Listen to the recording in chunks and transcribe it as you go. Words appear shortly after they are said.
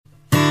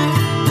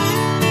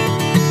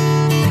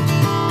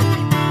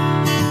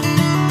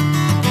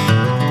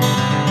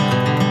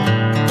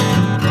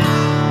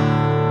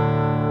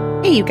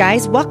Hey, you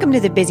guys, welcome to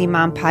the Busy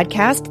Mom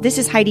Podcast. This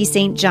is Heidi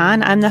St.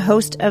 John. I'm the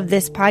host of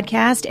this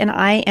podcast, and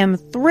I am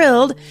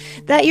thrilled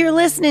that you're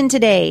listening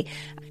today.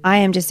 I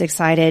am just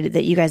excited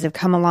that you guys have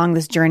come along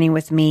this journey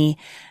with me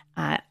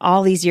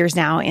all these years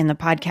now in the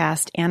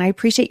podcast, and I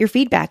appreciate your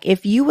feedback.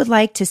 If you would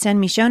like to send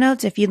me show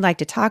notes, if you'd like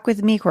to talk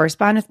with me,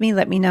 correspond with me,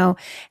 let me know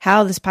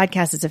how this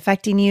podcast is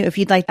affecting you. If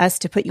you'd like us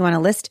to put you on a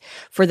list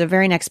for the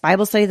very next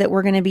Bible study that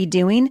we're going to be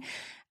doing,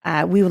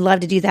 we would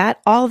love to do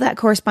that. All of that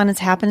correspondence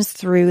happens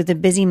through the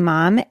Busy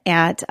Mom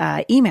at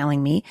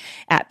emailing me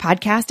at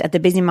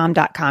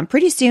podcast@thebusymom.com.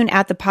 Pretty soon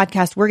at the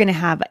podcast, we're going to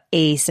have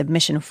a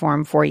submission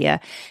form for you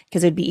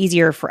because it'd be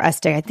easier for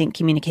us to, I think,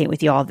 communicate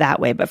with you all that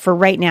way. But for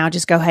right now,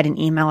 just go ahead and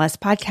email us,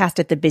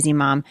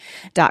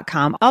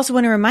 podcast@thebusymom.com. I also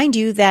want to remind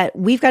you that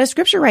we've got a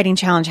scripture writing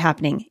challenge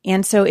happening.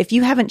 And so if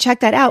you haven't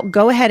checked that out,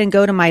 go ahead and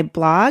go to my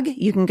blog.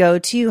 You can go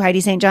to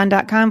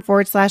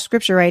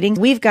HeidiSt.John.com/scripture writing.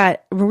 We've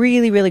got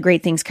really, really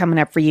great things coming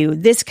up for you.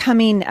 This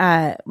coming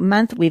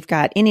month, we've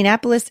got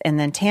Indianapolis and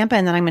then Tampa,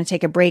 and then I'm going to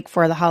take a break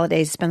for the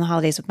holidays, spend the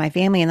holidays with my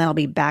family, and then I'll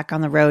be back on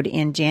the road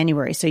in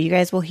January. So you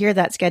guys will hear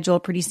that schedule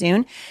pretty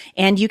soon.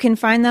 And you can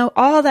find, though,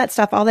 all that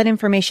stuff, all that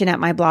information at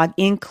my blog,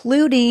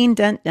 including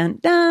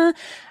the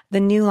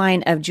new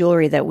line of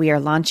jewelry that we are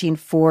launching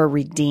for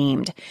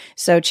Redeemed.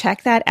 So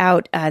check that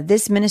out.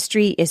 This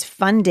ministry is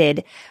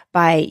funded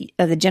by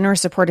the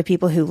generous support of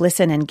people who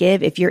listen and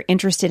give. If you're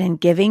interested in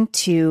giving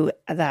to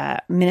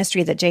the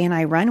ministry that Jay and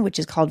I run, which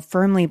is called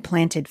Firmly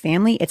Planted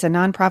Family, it's a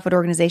nonprofit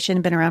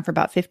organization, been around for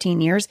about 15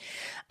 years.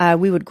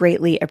 We would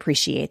greatly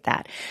appreciate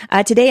that.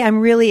 Today, I'm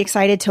really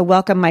excited to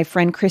welcome my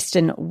friend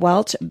Kristen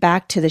Welch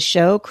back to the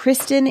show.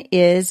 Kristen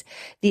is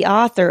the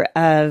author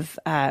of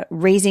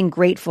Raising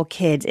Grateful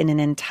Kids in an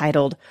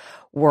Entitled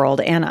World.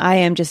 And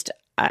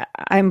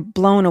I'm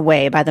blown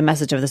away by the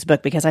message of this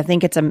book because I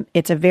think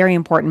it's a very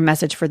important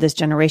message for this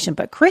generation.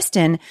 But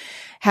Kristen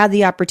had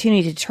the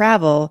opportunity to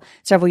travel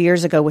several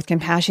years ago with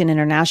Compassion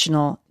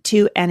International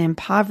to an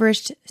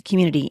impoverished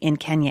community in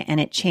Kenya, and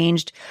it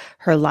changed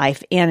her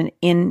life. And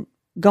in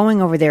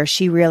going over there,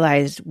 she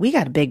realized we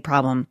got a big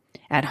problem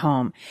at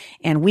home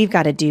and we've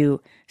got to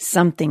do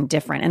something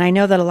different. And I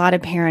know that a lot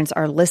of parents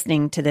are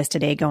listening to this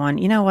today going,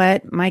 you know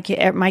what, my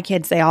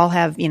kids, they all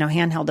have,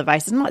 handheld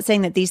devices. I'm not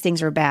saying that these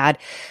things are bad,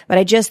 but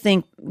I just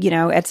think,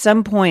 at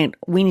some point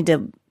we need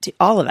to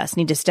all of us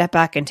need to step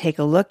back and take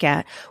a look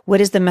at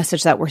what is the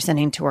message that we're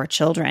sending to our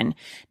children.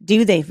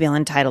 Do they feel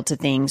entitled to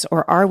things,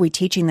 or are we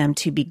teaching them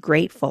to be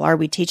grateful? Are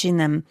we teaching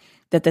them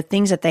that the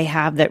things that they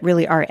have that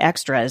really are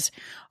extras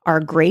are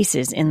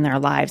graces in their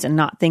lives and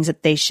not things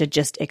that they should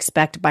just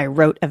expect by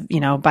rote of,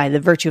 by the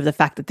virtue of the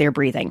fact that they're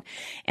breathing.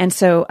 And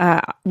so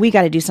we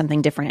got to do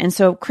something different. And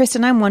so,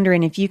 Kristen, I'm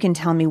wondering if you can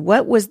tell me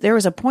there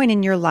was a point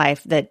in your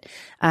life that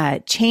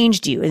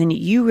changed you, and then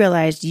you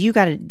realized you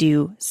got to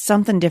do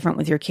something different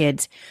with your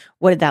kids.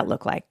 What did that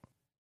look like?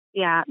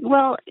 Yeah,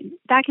 well,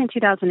 back in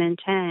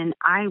 2010,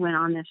 I went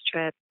on this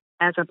trip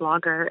as a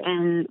blogger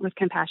and with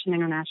Compassion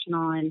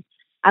International, and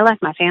I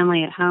left my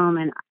family at home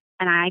and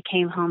I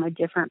came home a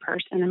different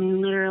person. I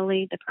mean,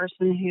 literally the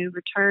person who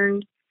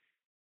returned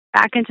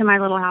back into my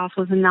little house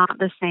was not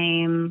the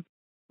same,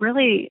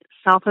 really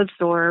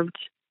self-absorbed,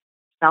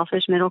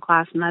 selfish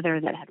middle-class mother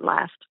that had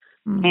left.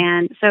 Mm.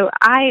 And so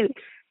I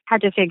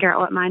had to figure out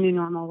what my new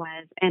normal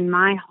was, and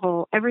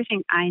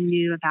everything I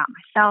knew about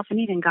myself and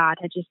even God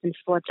had just been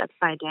flipped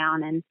upside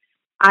down. And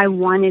I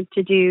wanted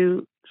to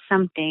do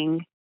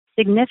something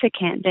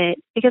significant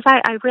because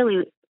I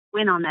really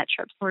went on that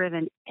trip sort of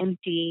an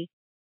empty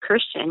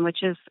Christian,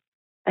 which is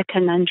a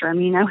conundrum,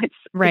 it's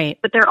right.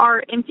 But there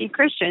are empty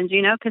Christians,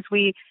 because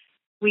we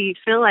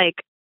feel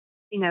like,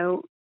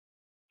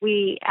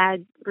 we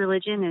add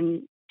religion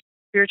and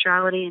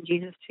spirituality and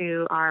Jesus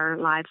to our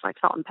lives like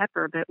salt and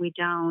pepper, but we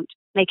don't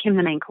make him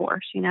the main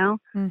course,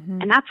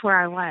 Mm-hmm. And that's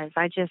where I was.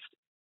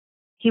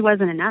 He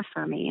wasn't enough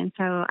for me. And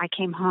so I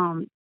came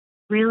home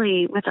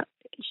really with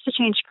just a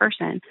changed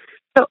person.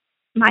 So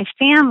my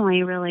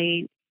family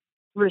really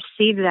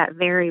received that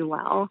very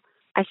well.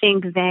 I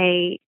think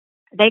they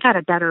got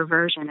a better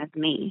version of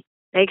me.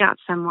 They got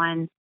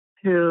someone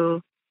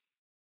who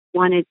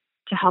wanted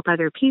to help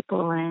other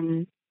people,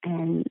 and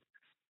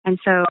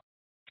so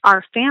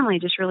our family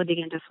just really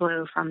began to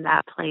flow from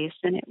that place,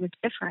 and it was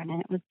different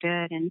and it was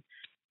good.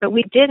 But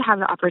we did have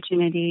the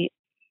opportunity,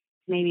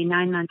 maybe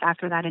 9 months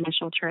after that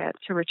initial trip,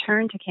 to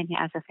return to Kenya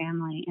as a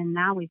family, and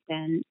now we've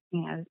been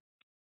 7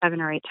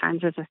 or 8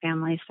 times as a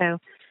family. So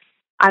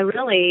I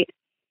really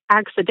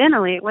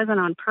accidentally, it wasn't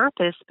on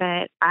purpose,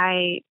 but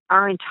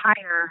our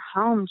entire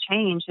home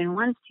changed. And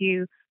once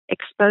you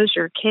expose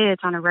your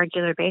kids on a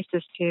regular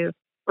basis to,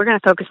 we're going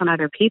to focus on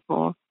other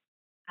people,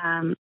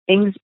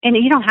 things, and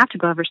you don't have to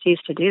go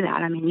overseas to do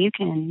that. I mean, you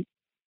can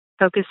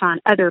focus on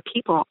other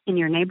people in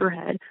your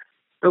neighborhood.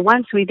 But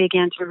once we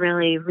begin to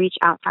really reach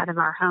outside of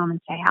our home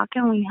and say, how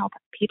can we help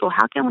people?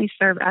 How can we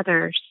serve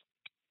others?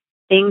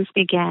 Things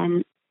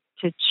begin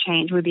to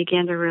change. We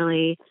begin to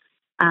really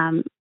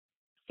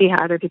see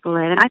how other people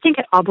live. And I think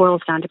it all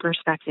boils down to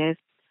perspective.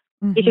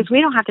 because we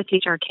don't have to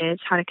teach our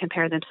kids how to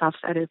compare themselves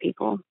to other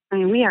people. I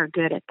mean, we are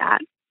good at that.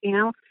 You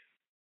know,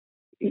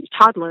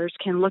 toddlers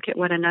can look at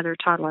what another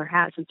toddler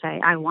has and say,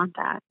 I want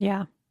that.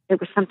 Yeah. It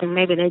was something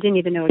maybe they didn't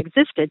even know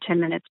existed 10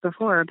 minutes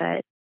before,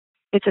 but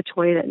it's a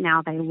toy that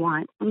now they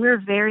want. And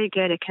we're very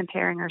good at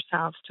comparing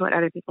ourselves to what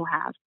other people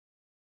have.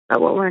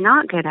 But what we're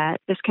not good at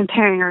is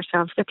comparing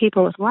ourselves to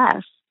people with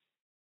less.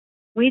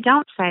 We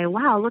don't say,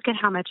 wow, look at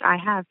how much I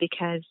have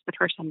because the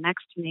person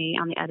next to me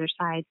on the other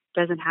side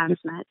doesn't have as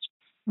much.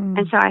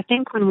 And so I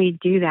think when we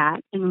do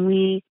that and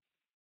we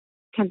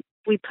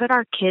put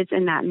our kids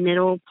in that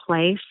middle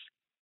place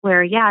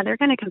where, yeah, they're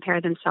going to compare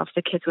themselves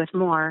to kids with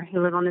more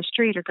who live on the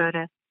street or go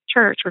to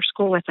church or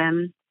school with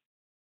them.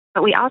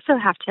 But we also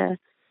have to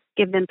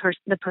give them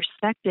the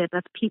perspective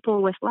of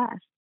people with less,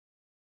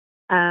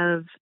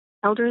 of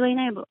elderly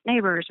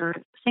neighbors or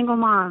single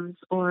moms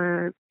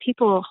or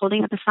people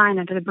holding up a sign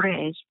under the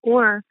bridge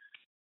or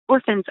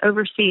orphans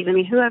overseas. I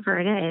mean, whoever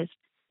it is,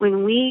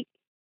 when we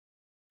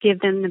give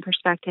them the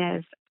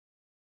perspective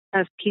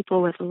of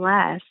people with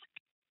less,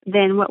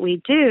 then what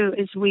we do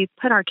is we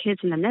put our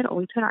kids in the middle.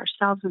 We put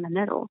ourselves in the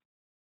middle.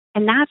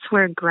 And that's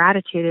where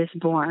gratitude is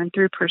born,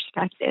 through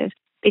perspective,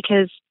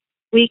 because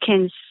we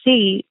can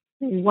see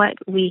what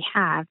we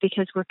have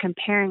because we're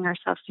comparing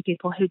ourselves to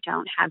people who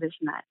don't have as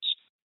much.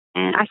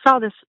 And I saw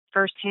this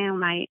firsthand.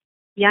 My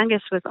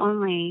youngest was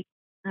only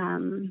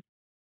 2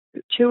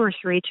 or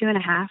 3,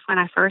 2.5 when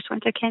I first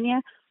went to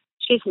Kenya.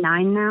 She's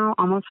 9 now,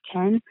 almost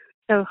 10.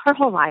 So her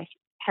whole life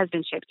has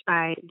been shaped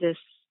by this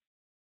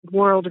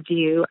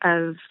worldview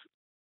of,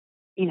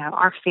 you know,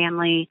 our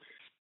family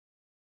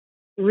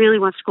really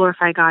wants to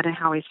glorify God and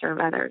how we serve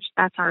others.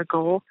 That's our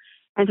goal.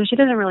 And so she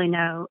doesn't really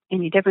know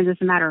any difference. As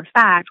a matter of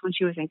fact, when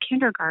she was in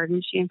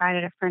kindergarten, she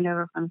invited a friend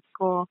over from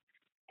school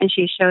and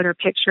she showed her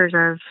pictures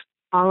of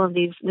all of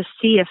the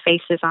sea of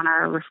faces on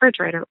our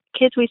refrigerator.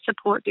 Kids we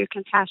support through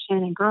compassion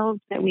and girls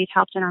that we've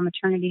helped in our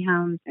maternity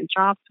homes and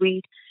jobs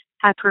we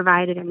had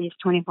provided in these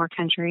 24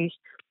 countries.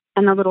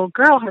 And the little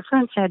girl, her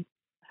friend, said,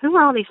 who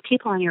are all these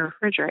people on your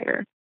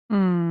refrigerator?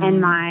 And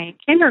my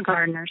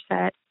kindergartner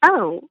said,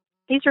 oh,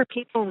 these are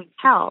people we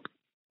help.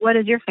 What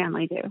does your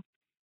family do?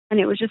 And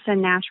it was just a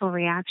natural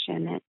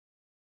reaction that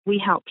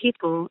we help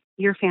people.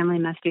 Your family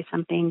must do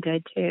something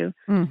good too.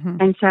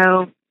 And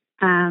so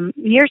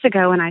years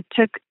ago when I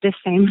took this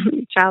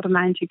same child of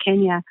mine to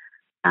Kenya,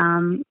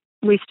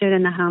 we stood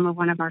in the home of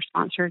one of our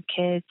sponsored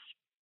kids,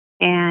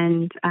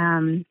 and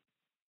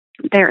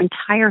their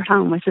entire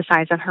home was the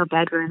size of her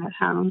bedroom at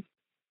home.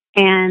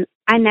 And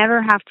I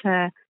never have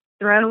to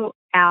throw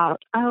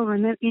out, oh,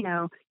 remember, you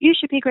know, you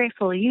should be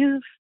grateful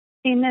you've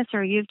seen this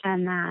or you've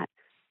done that.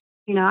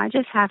 You know, I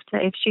just have to,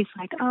 if she's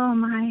like,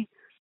 oh,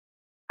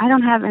 I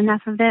don't have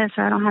enough of this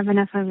or I don't have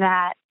enough of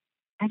that,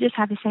 I just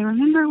have to say,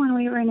 remember when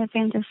we were in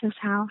Evangelist's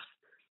house?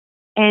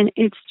 And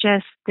it's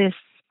just this,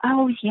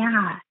 oh,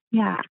 yeah.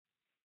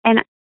 And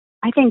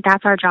I think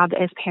that's our job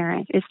as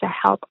parents, is to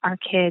help our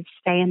kids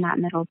stay in that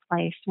middle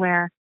place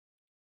where,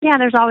 yeah,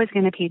 there's always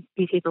going to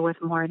be people with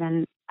more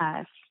than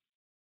us,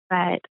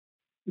 but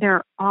there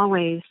are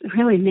always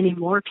really many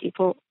more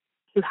people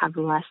who have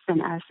less than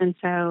us. And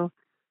so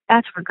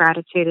that's where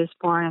gratitude is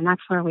born, and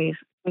that's where we've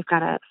got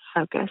to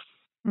focus.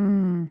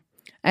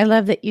 I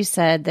love that you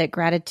said that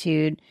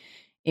gratitude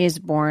is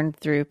born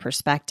through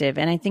perspective.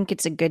 And I think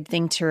it's a good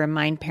thing to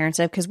remind parents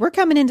of, because we're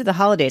coming into the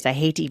holidays. I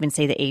hate to even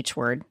say the H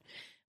word,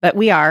 but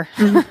we are.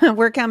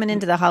 We're coming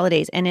into the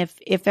holidays. And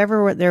if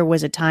ever there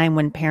was a time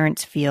when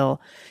parents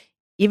feel,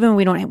 even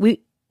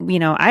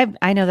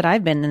I know that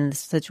I've been in this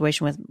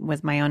situation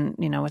with my own,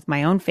 with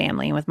my own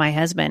family and with my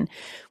husband.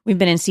 We've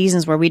been in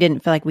seasons where we didn't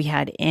feel like we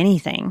had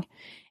anything.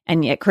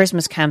 And yet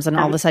Christmas comes and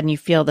all of a sudden you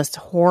feel this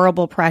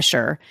horrible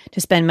pressure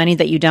to spend money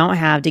that you don't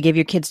have, to give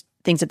your kids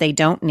things that they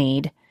don't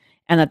need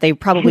and that they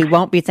probably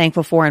won't be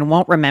thankful for and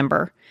won't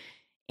remember.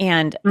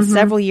 And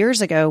several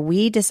years ago,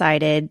 we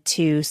decided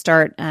to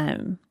start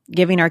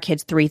giving our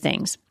kids 3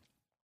 things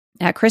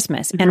at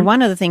Christmas. And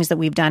one of the things that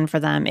we've done for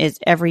them is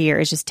every year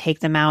is just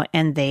take them out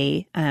and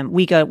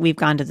we've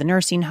gone to the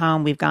nursing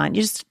home. We've gone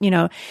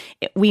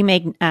we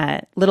make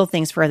little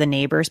things for the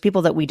neighbors,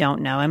 people that we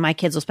don't know. And my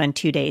kids will spend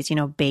 2 days,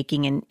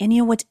 baking.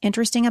 And what's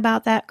interesting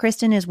about that,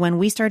 Kristen, is when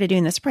we started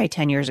doing this, probably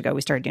 10 years ago,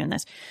 we started doing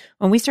this.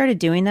 When we started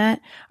doing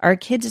that, our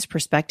kids'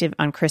 perspective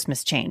on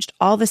Christmas changed.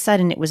 All of a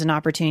sudden, it was an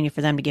opportunity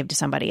for them to give to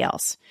somebody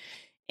else.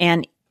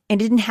 And it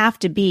didn't have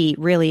to be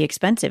really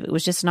expensive. It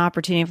was just an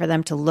opportunity for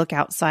them to look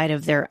outside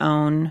of their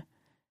own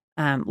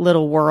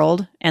little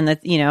world. And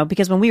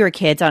because when we were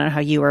kids, I don't know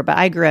how you were, but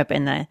I grew up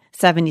in the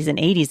 70s and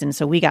 80s. And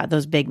so we got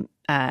those big,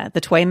 the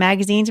toy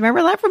magazines.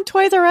 Remember that from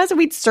Toys R Us? And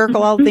we'd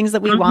circle all the things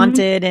that we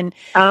wanted. And,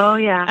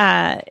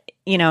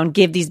 and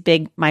give these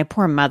my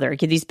poor mother,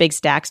 give these big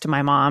stacks to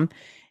my mom.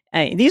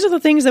 These are the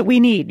things that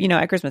we need,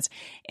 at Christmas.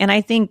 And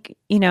I think,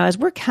 as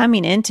we're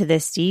coming into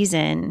this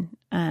season,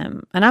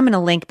 and I'm going to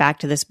link back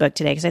to this book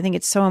today because I think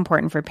it's so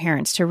important for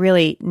parents to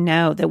really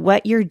know that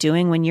what you're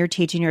doing when you're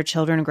teaching your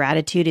children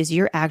gratitude is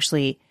you're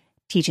actually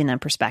teaching them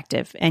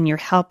perspective, and you're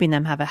helping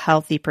them have a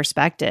healthy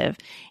perspective.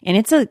 And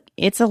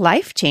it's a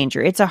life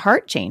changer. It's a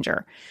heart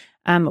changer.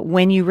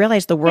 When you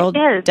realize the world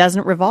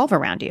doesn't revolve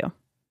around you.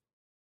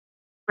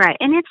 Right.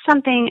 And it's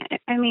something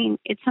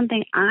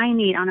I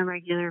need on a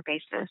regular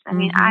basis. I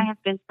mean, I have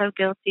been so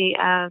guilty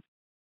of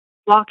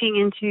walking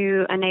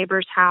into a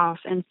neighbor's house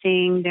and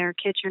seeing their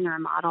kitchen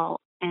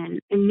remodel,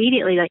 and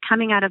immediately, like,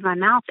 coming out of my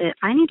mouth,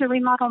 I need to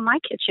remodel my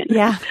kitchen.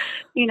 Yeah.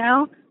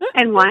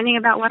 And whining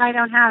about what I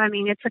don't have. I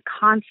mean, it's a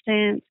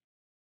constant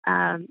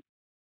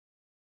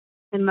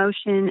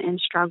emotion and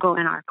struggle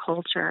in our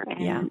culture.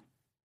 And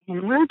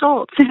we're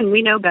adults and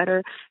we know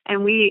better,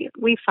 and we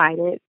fight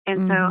it.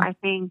 And so I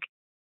think,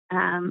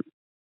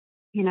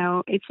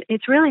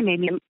 it's really made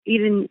me,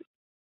 even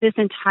this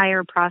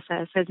entire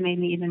process has made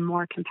me even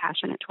more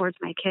compassionate towards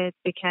my kids,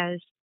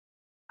 because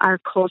our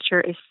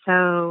culture is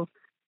so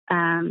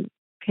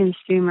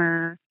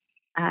consumer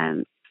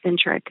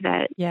centric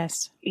that,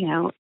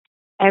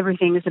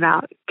 everything is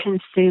about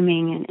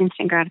consuming and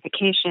instant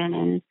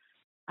gratification.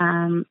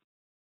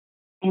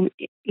 And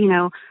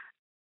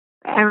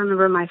I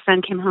remember my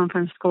son came home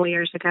from school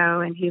years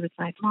ago and he was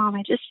like, "Mom,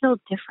 I just feel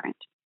different."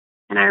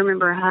 And I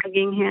remember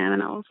hugging him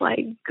and I was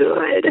like,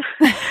 "Good.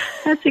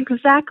 That's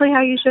exactly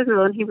how you should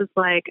feel." And he was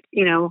like,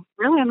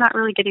 "Really, I'm not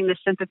really getting the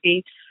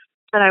sympathy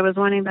that I was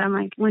wanting." But I'm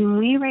like, when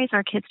we raise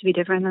our kids to be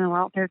different than the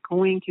world, they're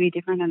going to be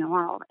different than the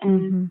world.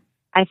 And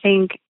I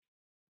think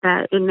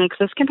that it makes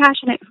us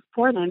compassionate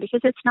for them,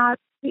 because it's not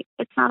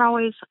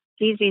always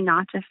easy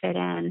not to fit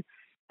in.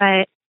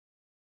 But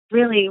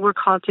really, we're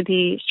called to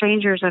be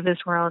strangers of this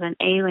world and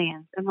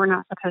aliens, and we're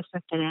not supposed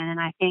to fit in. And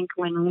I think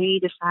when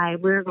we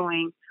decide we're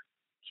going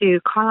to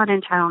call it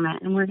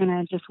entitlement and we're going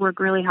to just work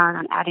really hard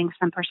on adding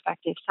some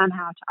perspective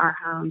somehow to our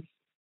homes,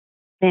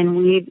 then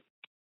we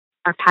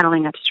are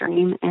paddling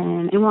upstream,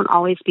 and it won't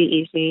always be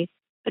easy,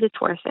 but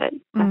it's worth it.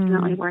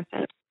 Definitely worth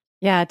it.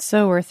 Yeah, it's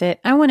so worth it.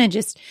 I want to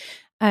just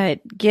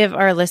give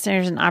our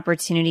listeners an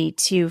opportunity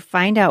to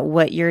find out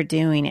what you're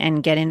doing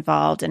and get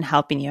involved in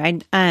helping you.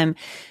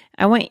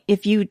 I want,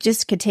 if you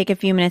just could take a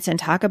few minutes and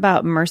talk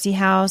about Mercy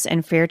House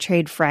and Fair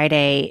Trade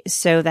Friday,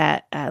 so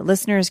that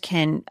listeners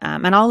can,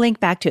 and I'll link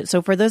back to it.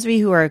 So for those of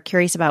you who are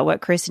curious about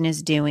what Kristen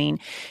is doing,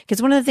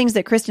 because one of the things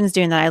that Kristen's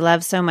doing that I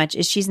love so much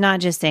is she's not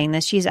just saying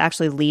this, she's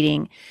actually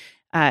leading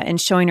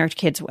and showing her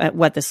kids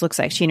what this looks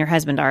like. She and her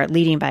husband are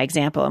leading by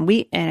example.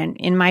 And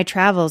in my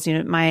travels,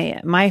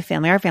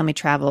 our family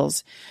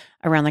travels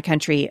around the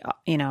country,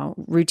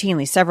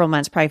 routinely, several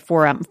months, probably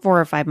 4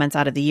 or 5 months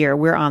out of the year,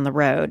 we're on the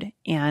road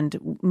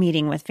and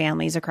meeting with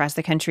families across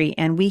the country.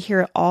 And we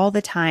hear all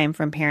the time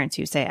from parents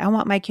who say, "I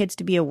want my kids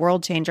to be a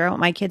world changer. I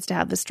want my kids to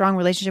have this strong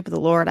relationship with the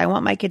Lord. I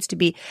want my kids to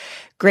be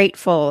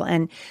grateful."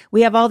 And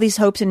we have all these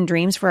hopes and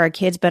dreams for our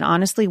kids, but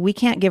honestly, we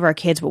can't give our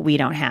kids what we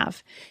don't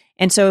have.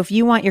 And so if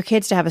you want your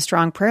kids to have a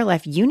strong prayer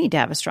life, you need to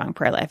have a strong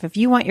prayer life. If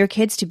you want your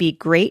kids to be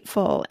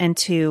grateful and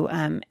to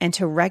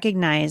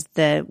recognize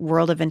the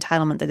world of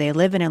entitlement that they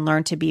live in and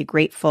learn to be a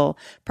grateful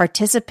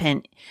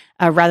participant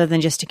rather than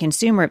just a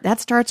consumer,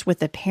 that starts with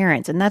the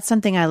parents. And that's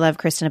something I love,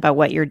 Kristen, about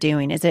what you're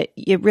doing, is that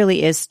it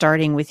really is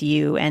starting with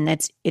you, and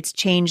it's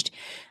changed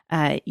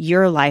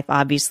your life,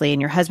 obviously,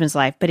 and your husband's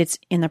life, but it's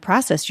in the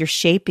process, you're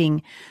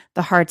shaping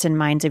the hearts and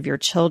minds of your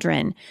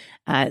children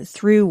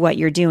through what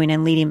you're doing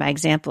and leading by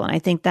example. And I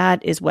think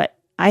that is what,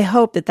 I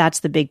hope that that's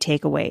the big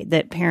takeaway,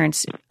 that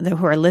parents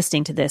who are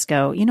listening to this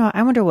go,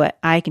 I wonder what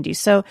I can do.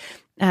 So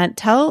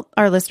tell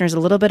our listeners a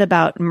little bit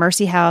about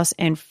Mercy House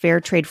and Fair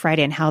Trade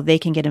Friday and how they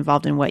can get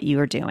involved in what you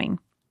are doing.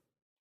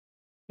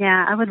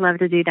 Yeah, I would love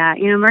to do that.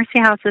 Mercy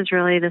House is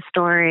really the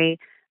story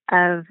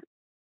of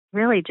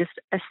really just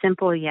a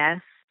simple yes.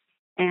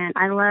 And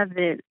I love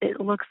that it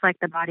looks like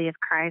the body of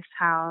Christ,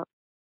 how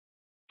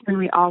when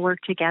we all work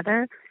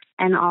together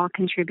and all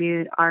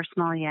contribute our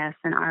small yes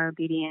and our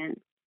obedience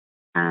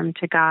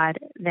to God,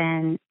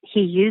 then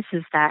He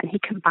uses that and He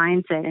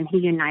combines it and He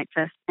unites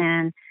us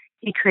and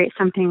He creates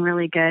something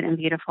really good and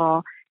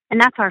beautiful. And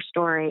that's our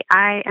story.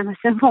 I am a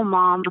simple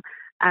mom,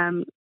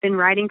 been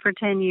writing for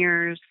 10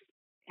 years,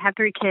 have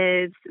 3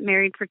 kids,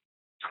 married for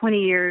 20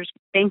 years.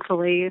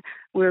 Thankfully,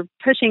 we're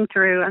pushing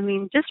through. I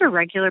mean, just a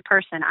regular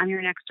person. I'm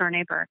your next door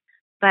neighbor.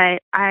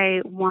 But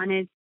I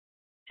wanted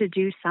to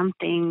do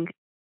something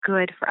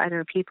good for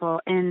other people.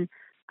 And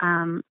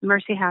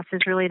Mercy House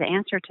is really the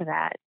answer to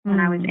that.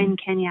 When I was in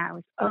Kenya, I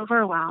was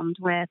overwhelmed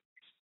with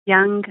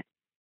young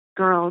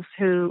girls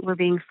who were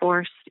being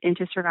forced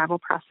into survival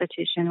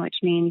prostitution, which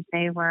means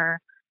they were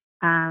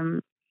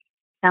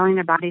selling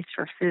their bodies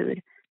for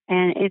food.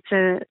 And it's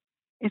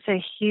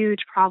a huge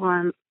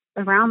problem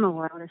around the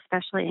world,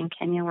 especially in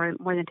Kenya, where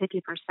more than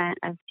 50%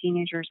 of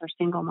teenagers are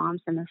single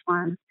moms in the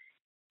slums.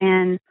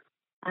 And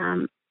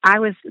I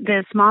was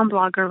this mom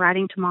blogger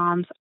writing to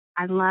moms.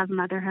 I love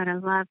motherhood. I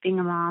love being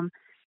a mom.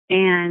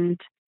 And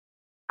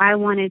I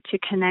wanted to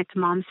connect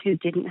moms who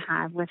didn't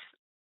have with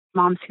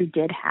moms who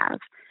did have.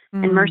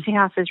 And Mercy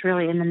House is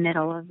really in the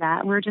middle of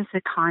that. We're just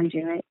a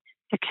conduit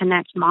to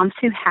connect moms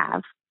who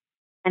have,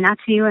 and that's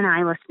you and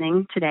I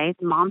listening today,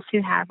 the moms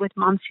who have with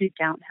moms who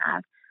don't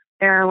have.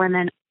 There are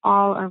women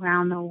all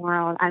around the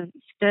world. I've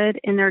stood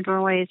in their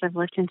doorways, I've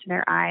looked into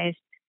their eyes,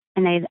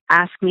 and they've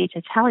asked me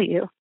to tell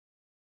you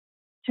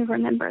to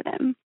remember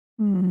them.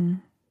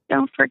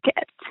 Don't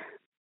forget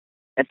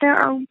that there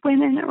are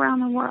women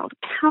around the world,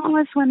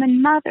 countless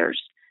women,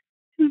 mothers,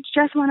 who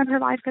just want to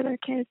provide for their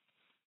kids.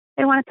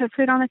 They want to put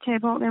food on the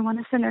table. They want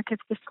to send their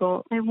kids to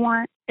school. They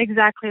want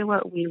exactly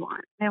what we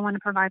want. They want to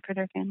provide for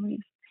their families.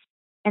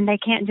 And they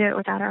can't do it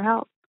without our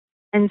help.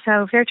 And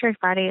so Fair Trade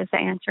Friday is the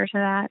answer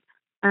to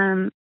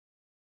that.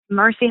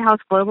 Mercy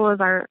House Global is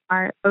our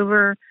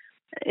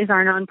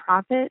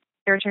nonprofit.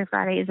 Fair Trade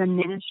Friday is a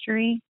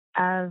ministry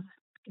of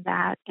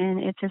that,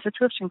 and it's a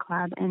subscription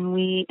club, and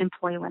we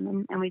employ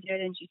women, and we do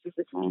it in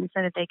Jesus' name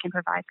so that they can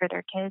provide for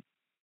their kids.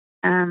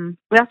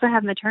 We also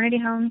have maternity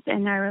homes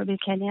in Nairobi,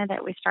 Kenya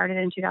that we started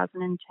in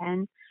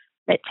 2010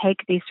 that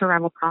take these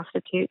survival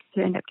prostitutes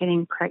who end up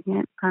getting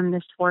pregnant from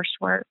this forced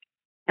work,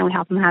 and we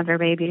help them have their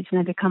babies, and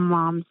they become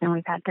moms, and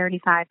we've had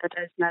 35 of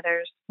those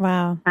mothers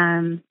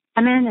come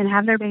in and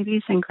have their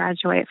babies and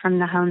graduate from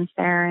the homes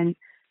there. And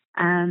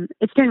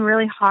it's been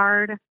really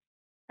hard,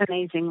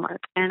 amazing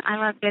work, and I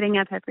love getting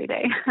up every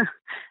day.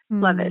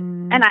 Love it.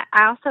 And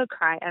I also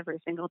cry every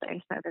single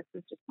day, so this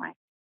is just my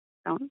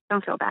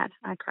don't feel bad.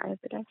 I cry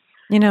every day.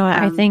 You know,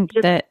 I think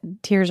that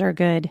tears are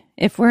good.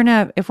 If we're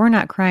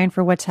not crying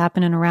for what's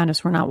happening around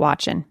us, we're not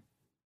watching.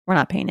 We're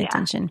not paying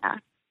attention.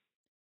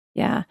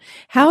 Yeah.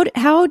 How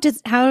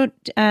I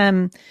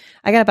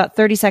got about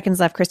 30 seconds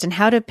left, Kristen.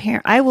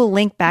 I will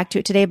link back to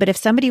it today, but if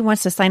somebody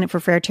wants to sign up for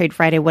Fair Trade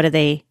Friday,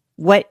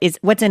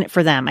 what's in it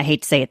for them? I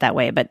hate to say it that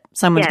way, but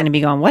someone's going to be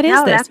going, what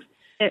is this?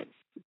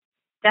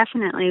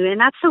 Definitely.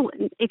 And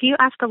if you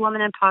ask a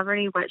woman in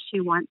poverty what she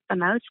wants the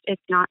most,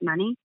 it's not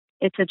money,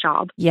 it's a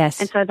job. Yes.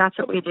 And so that's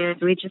what we do.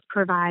 We just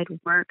provide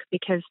work,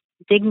 because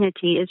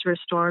dignity is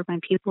restored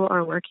when people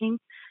are working.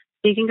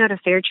 So you can go to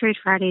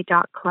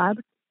fairtradefriday.club.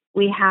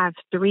 We have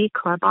 3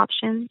 club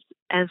options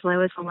as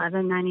low as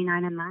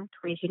 $11.99 a month,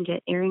 where you can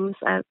get earrings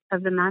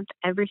of the month,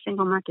 every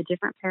single month, a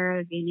different pair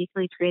of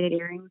uniquely created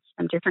earrings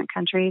from different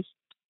countries,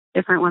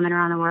 different women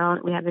around the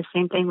world. We have the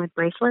same thing with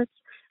bracelets.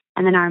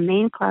 And then our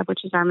main club,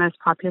 which is our most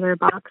popular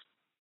box,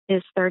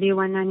 is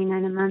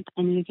 $31.99 a month,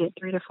 and you get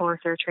 3 to 4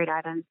 fair trade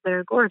items that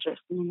are gorgeous.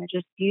 I mean, they're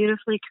just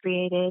beautifully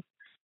created,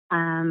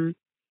 a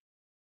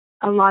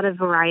lot of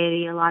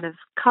variety, a lot of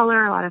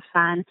color, a lot of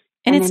fun.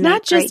 And it's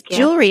not just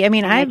jewelry. I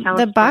mean,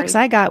 the box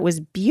I got was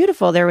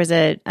beautiful. There was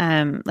a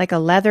like a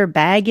leather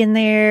bag in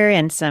there,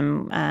 and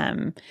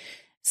some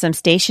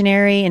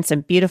stationery and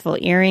some beautiful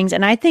earrings.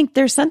 And I think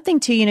there's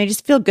something to, you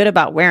just feel good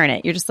about wearing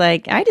it. You're just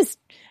like, I just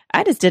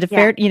did a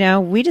fair,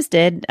 we just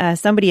did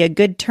somebody a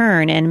good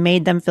turn and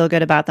made them feel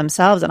good about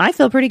themselves. And I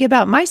feel pretty good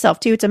about myself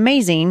too. It's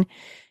amazing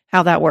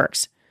how that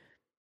works,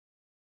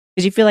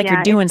 because you feel like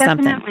you're doing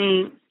something.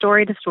 Definitely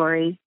story to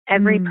story.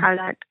 Every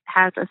product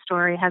has a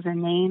story, has a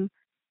name.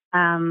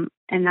 And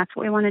that's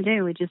what we want to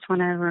do. We just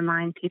want to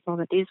remind people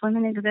that these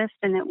women exist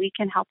and that we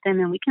can help them,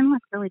 and we can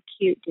look really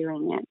cute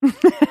doing it.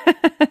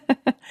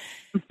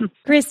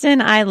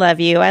 Kristen, I love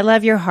you. I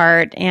love your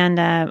heart. And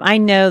I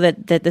know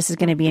that this is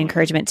going to be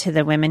encouragement to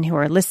the women who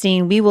are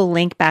listening. We will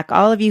link back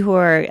all of you who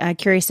are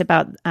curious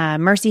about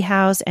Mercy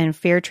House and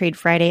Fair Trade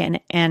Friday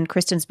and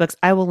Kristen's books.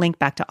 I will link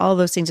back to all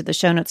those things at the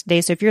show notes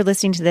today. So if you're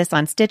listening to this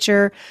on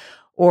Stitcher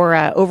or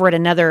over at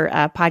another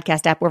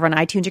podcast app over on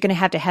iTunes, you're going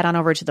to head on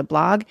over to the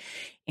blog,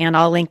 and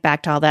I'll link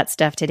back to all that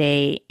stuff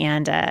today.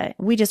 And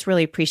we just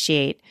really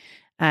appreciate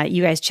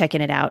you guys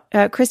checking it out.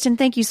 Kristen,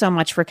 thank you so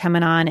much for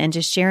coming on and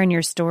just sharing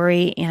your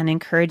story and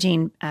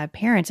encouraging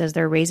parents as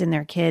they're raising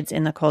their kids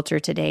in the culture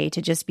today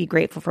to just be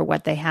grateful for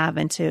what they have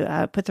and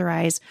to put their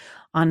eyes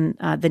on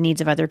the needs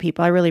of other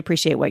people. I really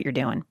appreciate what you're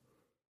doing.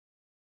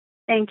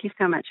 Thank you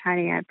so much,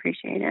 Heidi. I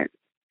appreciate it.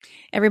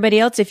 Everybody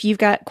else, if you've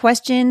got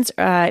questions,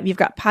 if you've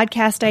got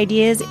podcast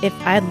ideas,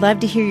 I'd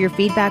love to hear your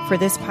feedback for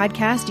this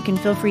podcast, you can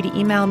feel free to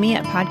email me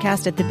at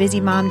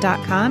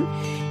podcast@thebusymom.com.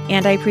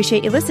 And I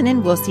appreciate you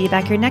listening. We'll see you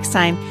back here next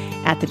time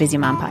at the Busy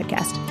Mom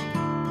Podcast.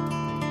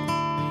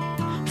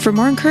 For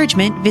more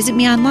encouragement, visit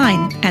me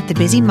online at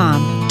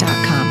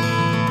thebusymom.com.